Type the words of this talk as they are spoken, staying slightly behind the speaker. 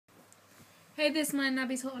Hey, this my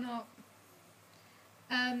Nabby's hot or not.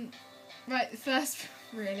 Right, the first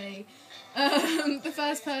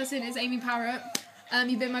person is Amy Parrott.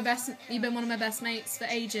 You've been one of my best mates for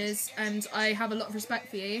ages, and I have a lot of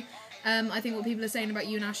respect for you. I think what people are saying about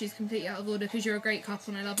you and Ashley is completely out of order because you're a great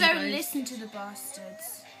couple and I love you both. Don't listen to the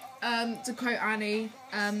bastards. To quote Annie,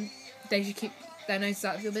 they should keep their noses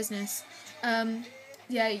out of your business.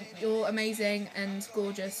 Yeah, you're amazing and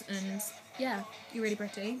gorgeous, and yeah, you're really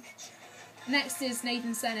pretty. Next is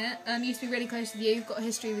Nathan Sennett. Used to be really close with you, got a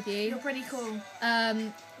history with you. You're pretty cool.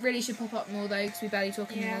 Really should pop up more though, because we barely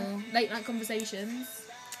talk anymore. Late night conversations.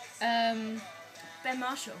 Ben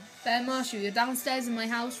Marshall. Ben Marshall, you're downstairs in my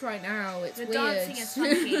house right now. It's You're weird. dancing as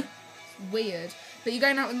funky. It's weird. But you're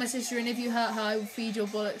going out with my sister, and if you hurt her, I will feed your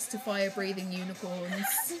bollocks to fire-breathing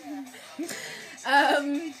unicorns.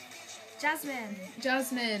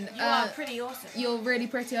 Jasmine. You are pretty awesome. You're really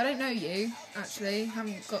pretty. I don't know you, actually.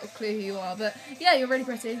 Haven't got a clue who you are, but yeah, you're really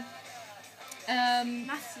pretty.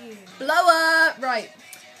 Matthew. Blower! Right.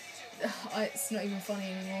 It's not even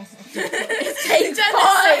funny anymore. It's take done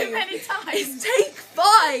 5! This so many times. It's take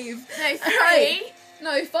 5! No, 3. Right.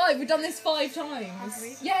 No, 5. We've done this 5 times. Have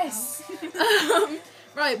we? Yes.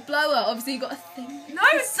 Right, Blower. Obviously, you got a thing. No,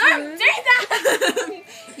 don't do that!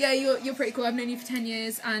 Yeah, you're pretty cool. I've known you for 10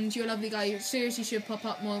 years, and you're a lovely guy. You seriously should pop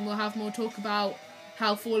up more, and we'll have more talk about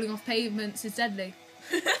how falling off pavements is deadly.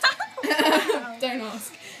 Don't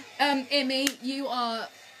ask. Imi, you are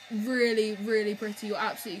really, really pretty. You're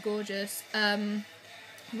absolutely gorgeous. I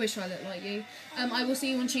wish I looked like you. I will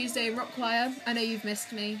see you on Tuesday in Rock Choir. I know you've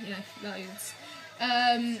missed me, loads.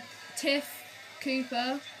 Tiff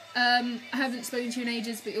Cooper. I haven't spoken to you in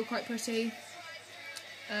ages, but you're quite pretty.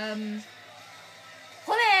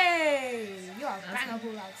 Holly! You are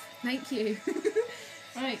bangable, lads. Thank you.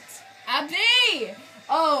 Right. Abby!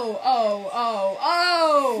 Oh,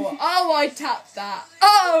 I tapped that.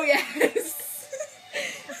 Oh, yes.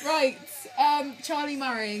 Right. Charlie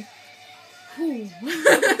Murray.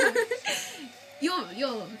 You're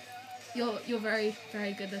very,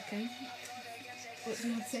 very good looking. What do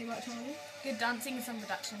you have to say about Charlie? Good dancing and some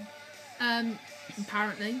production.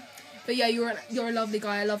 Apparently. But yeah, you're a lovely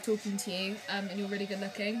guy. I love talking to you. And you're really good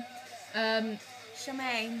looking.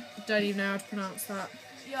 Charmaine. Don't even know how to pronounce that.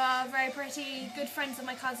 You are very pretty. Good friends with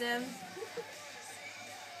my cousin.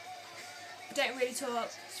 Don't really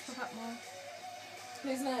talk. Just pop up more.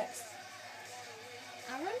 Who's next?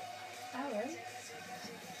 Aaron?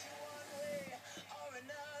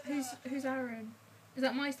 Who's Aaron? Is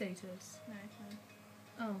that my status? No.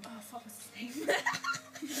 Oh. Oh, fuck, what's his name?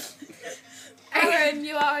 Aaron,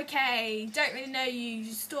 you are okay. Don't really know you.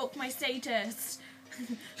 You stalk my status.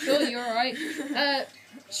 Sure, you're alright.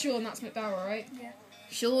 Sean, that's McDowell, right? Yeah.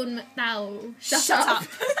 Sean McDowell. Shut up.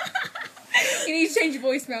 You need to change your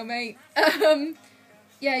voicemail, mate.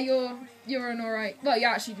 Yeah, you're an alright. Well,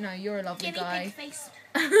 yeah, actually, no, you're a lovely guy. Guinea pig face.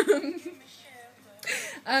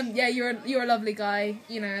 Yeah, you're a lovely guy.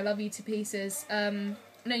 I love you to pieces. Known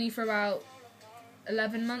you for about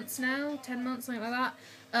 11 months now, 10 months, something like that.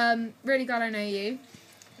 Really glad I know you.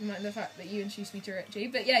 And like the fact that you introduced me to Richie.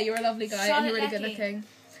 But yeah, you're a lovely guy and you're really good looking.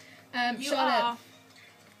 You Charlotte, are.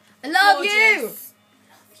 I love Gorgeous.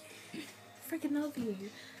 you. Freaking love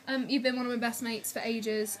you. You've been one of my best mates for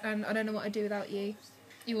ages, and I don't know what I'd do without you.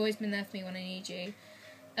 You've always been there for me when I need you.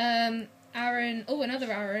 Aaron. Oh,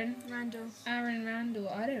 another Aaron. Randall. Aaron Randall.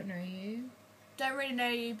 I don't know you. Don't really know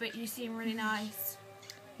you, but you seem really nice.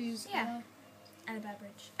 Who's Yeah. Ella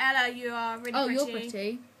Burbridge. Ella, you are really Oh, pretty. you're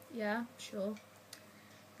pretty. Yeah, sure.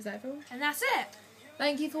 Is that everyone? And that's it.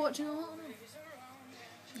 Thank you for watching all.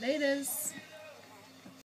 Laters.